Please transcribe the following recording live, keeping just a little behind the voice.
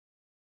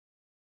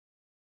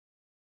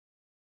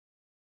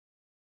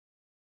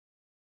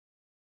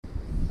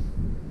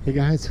Hey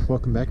guys,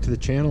 welcome back to the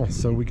channel.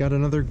 So we got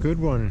another good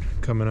one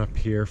coming up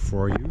here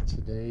for you.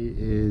 Today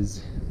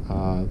is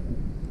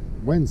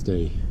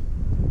Wednesday,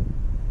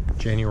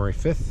 January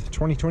 5th,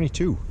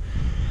 2022.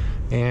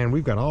 And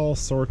we've got all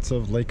sorts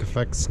of lake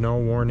effect snow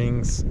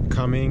warnings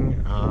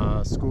coming.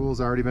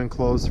 School's already been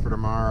closed for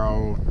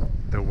tomorrow.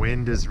 The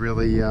wind is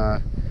really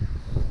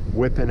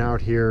whipping out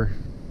here.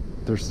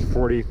 There's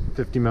 40,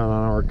 50 mile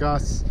an hour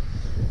gusts.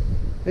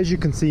 As you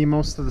can see,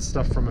 most of the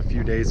stuff from a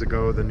few days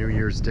ago, the New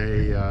Year's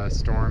Day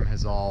storm,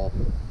 has all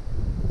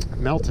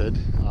melted.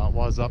 It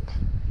was up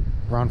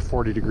around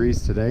 40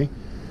 degrees today.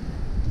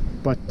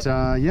 But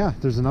yeah,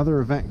 there's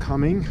another event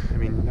coming. I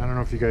mean, I don't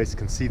know if you guys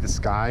can see the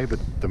sky, but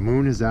the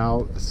moon is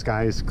out, the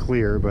sky is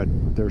clear, but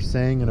they're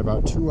saying in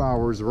about 2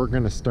 hours we're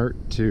going to start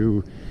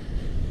to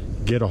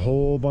get a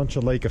whole bunch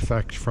of lake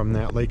effect from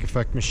that lake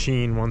effect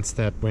machine once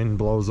that wind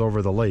blows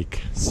over the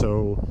lake.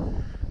 So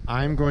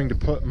I'm going to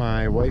put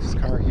my wife's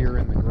car here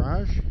in the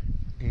garage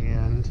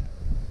and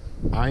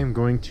I am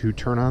going to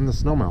turn on the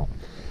Snowmelt.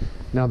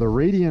 Now the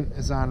radiant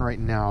is on right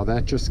now.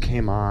 That just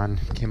came on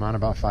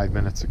about 5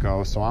 minutes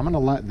ago. So I'm going to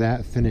let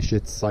that finish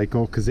its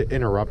cycle because it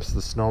interrupts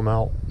the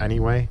Snowmelt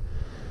anyway.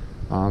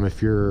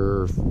 If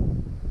you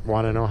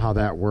want to know how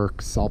that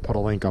works, I'll put a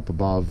link up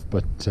above.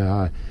 But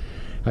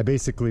I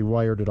basically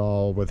wired it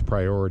all with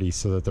priority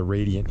so that the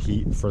radiant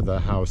heat for the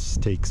house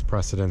takes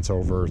precedence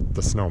over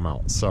the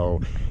Snowmelt.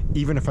 So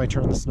even if I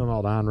turn the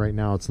Snowmelt on right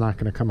now, it's not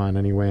going to come on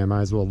anyway. I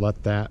might as well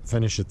let that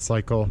finish its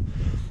cycle,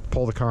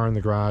 pull the car in the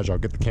garage, I'll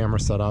get the camera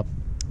set up,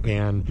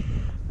 and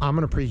I'm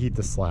going to preheat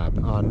the slab.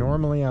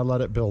 Normally I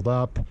let it build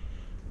up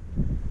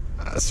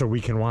so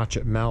we can watch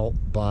it melt,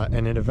 but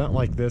in an event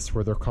like this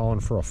where they're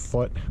calling for a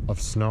foot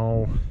of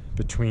snow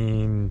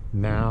between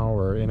now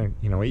or in a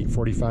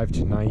 8:45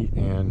 tonight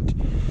and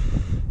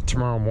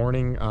tomorrow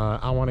morning,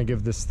 I want to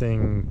give this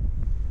thing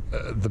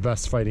the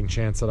best fighting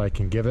chance that I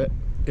can give it.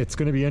 It's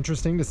going to be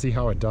interesting to see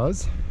how it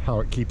does,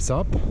 how it keeps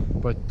up,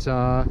 but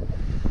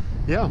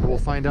yeah, we'll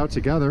find out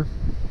together.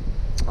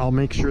 I'll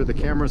make sure the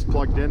camera's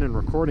plugged in and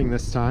recording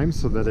this time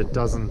so that it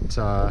doesn't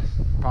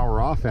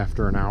power off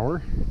after an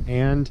hour,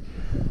 and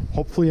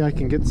hopefully I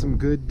can get some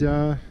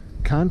good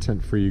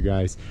content for you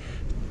guys.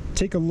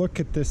 Take a look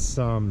at this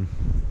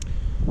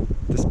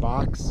this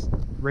box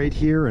right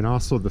here and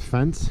also the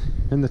fence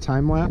in the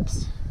time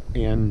lapse,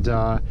 and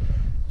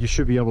you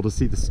should be able to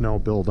see the snow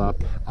build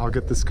up. I'll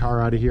get this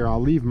car out of here.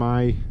 I'll leave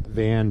my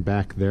van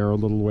back there a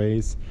little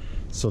ways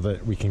so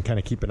that we can kind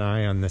of keep an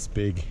eye on this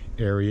big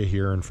area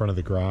here in front of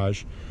the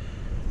garage.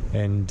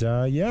 And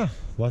yeah,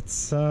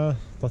 let's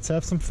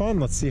have some fun.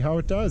 Let's see how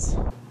it does.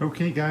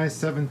 Okay guys,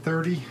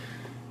 7:30.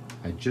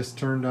 I just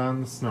turned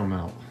on the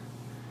Snowmelt.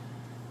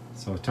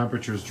 So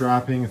temperature's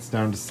dropping, it's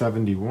down to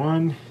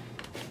 71,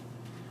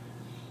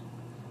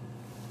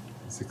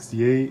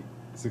 68,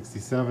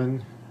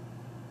 67,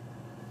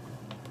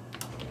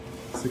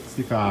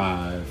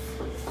 65.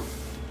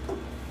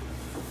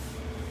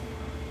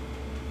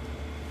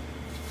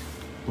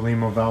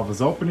 Belimo valve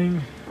is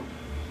opening.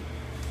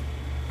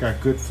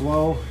 Got good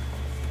flow.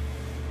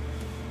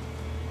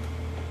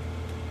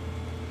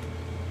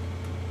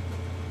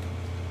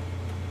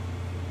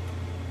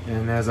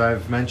 And as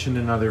I've mentioned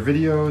in other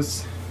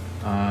videos,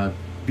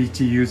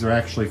 BTUs are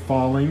actually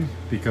falling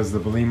because the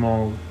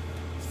Belimo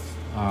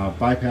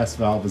bypass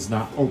valve is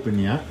not open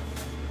yet.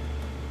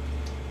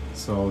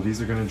 So these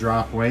are going to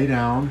drop way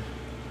down.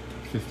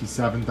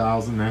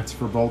 57,000, that's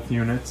for both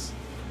units.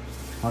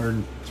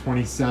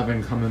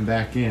 127 coming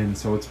back in,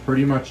 so it's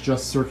pretty much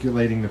just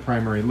circulating the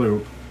primary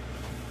loop.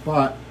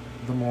 But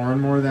the more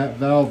and more that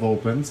valve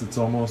opens, it's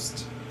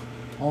almost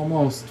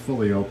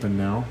fully open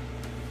now,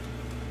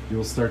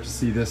 you'll start to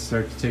see this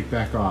start to take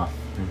back off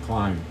and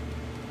climb.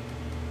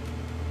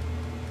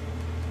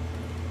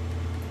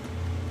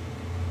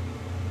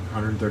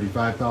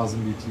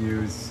 135,000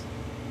 BTUs,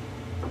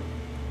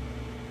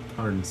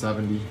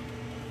 170,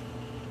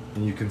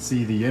 and you can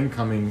see the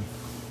incoming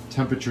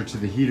temperature to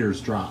the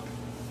heaters drop.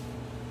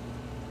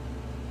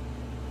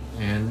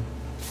 And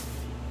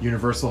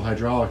universal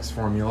hydraulics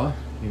formula,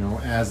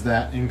 as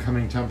that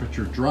incoming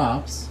temperature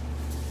drops,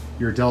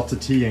 your delta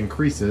T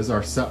increases.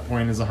 Our set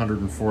point is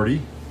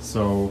 140,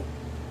 so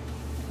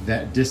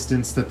that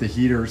distance that the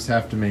heaters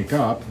have to make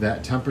up,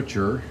 that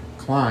temperature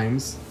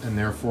climbs, and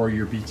therefore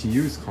your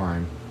BTUs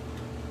climb.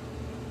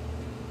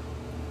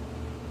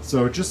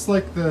 So just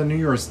like the New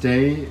Year's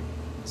Day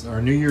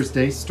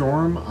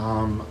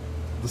storm,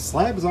 the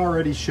slabs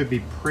already should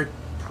be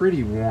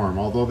pretty warm,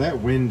 although that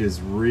wind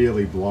is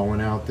really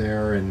blowing out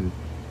there, and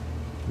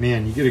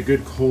man, you get a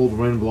good cold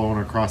wind blowing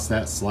across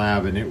that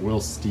slab and it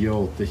will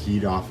steal the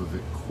heat off of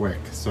it quick.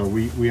 So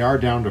we are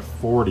down to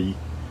 40,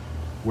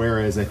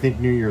 whereas I think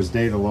New Year's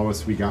Day the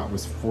lowest we got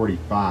was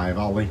 45.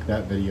 I'll link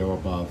that video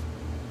above.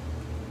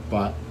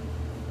 But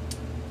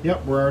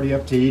yep, we're already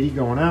up to 80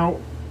 going out.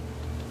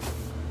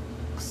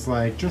 Looks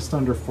like just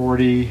under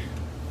 40.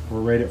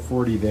 We're right at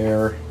 40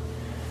 there.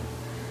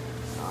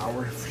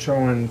 We're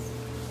showing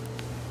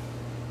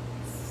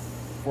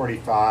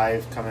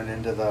 45 coming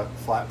into the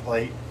flat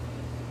plate,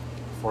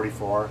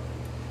 44.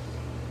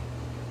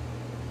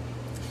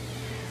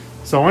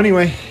 So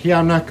anyway, yeah,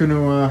 I'm not going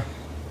to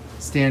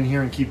stand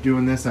here and keep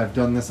doing this. I've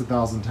done this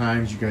 1,000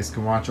 times. You guys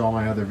can watch all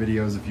my other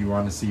videos if you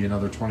want to see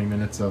another 20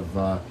 minutes of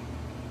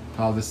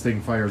how this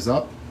thing fires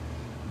up.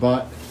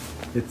 But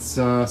it's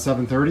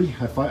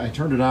 7:30. I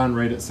turned it on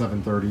right at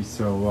 7:30,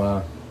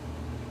 so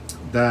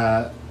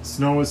the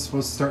snow is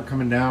supposed to start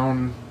coming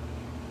down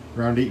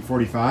around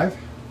 8:45.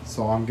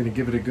 So I'm going to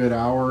give it a good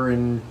hour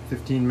and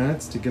 15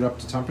 minutes to get up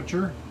to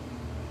temperature.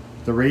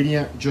 The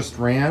radiant just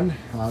ran,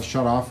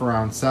 shut off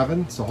around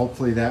 7, so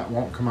hopefully that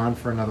won't come on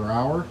for another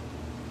hour.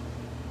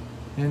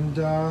 And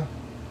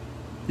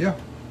yeah,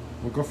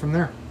 we'll go from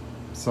there.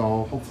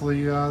 So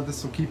hopefully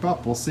this will keep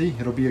up. We'll see.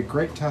 It'll be a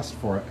great test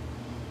for it.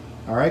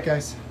 Alright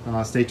guys,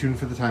 stay tuned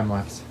for the time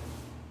lapse.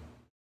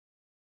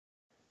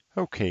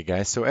 Okay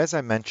guys, so as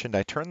I mentioned,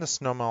 I turned the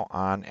Snowmelt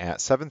on at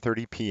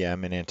 7:30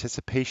 p.m. in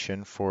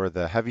anticipation for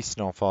the heavy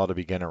snowfall to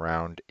begin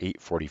around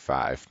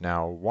 8:45.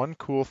 Now, one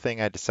cool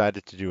thing I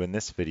decided to do in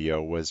this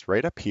video was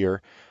right up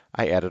here,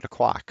 I added a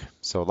clock.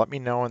 So let me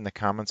know in the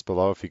comments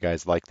below if you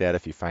guys like that,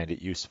 if you find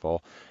it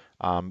useful.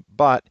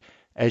 But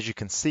as you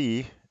can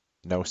see,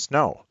 no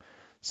snow.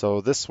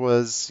 So this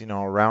was,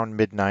 around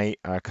midnight,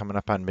 coming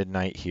up on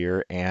midnight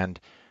here, and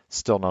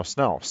still no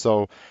snow.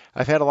 So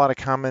I've had a lot of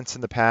comments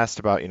in the past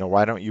about,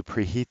 why don't you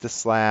preheat the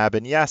slab?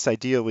 And yes,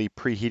 ideally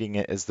preheating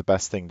it is the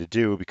best thing to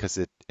do because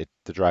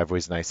the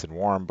driveway's nice and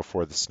warm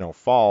before the snow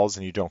falls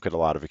and you don't get a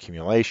lot of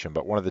accumulation.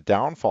 But one of the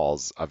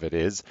downfalls of it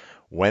is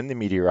when the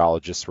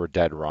meteorologists were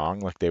dead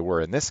wrong, like they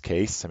were in this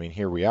case. I mean,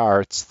 here we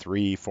are, it's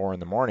 3, 4 in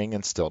the morning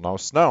and still no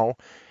snow.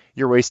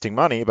 You're wasting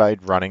money by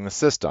running the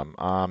system.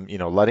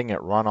 Letting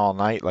it run all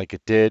night like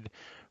it did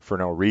for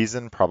no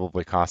reason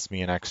probably cost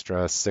me an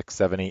extra $6,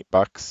 $7,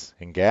 $8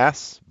 in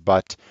gas.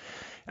 But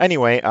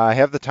anyway, I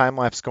have the time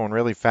lapse going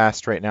really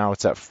fast right now.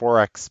 It's at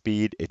 4x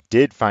speed. It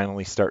did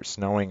finally start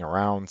snowing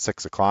around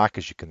 6 o'clock,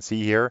 as you can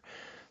see here.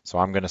 So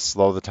I'm going to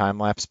slow the time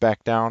lapse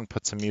back down,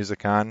 put some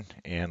music on,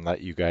 and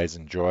let you guys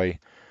enjoy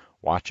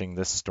watching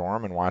this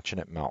storm and watching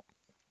it melt.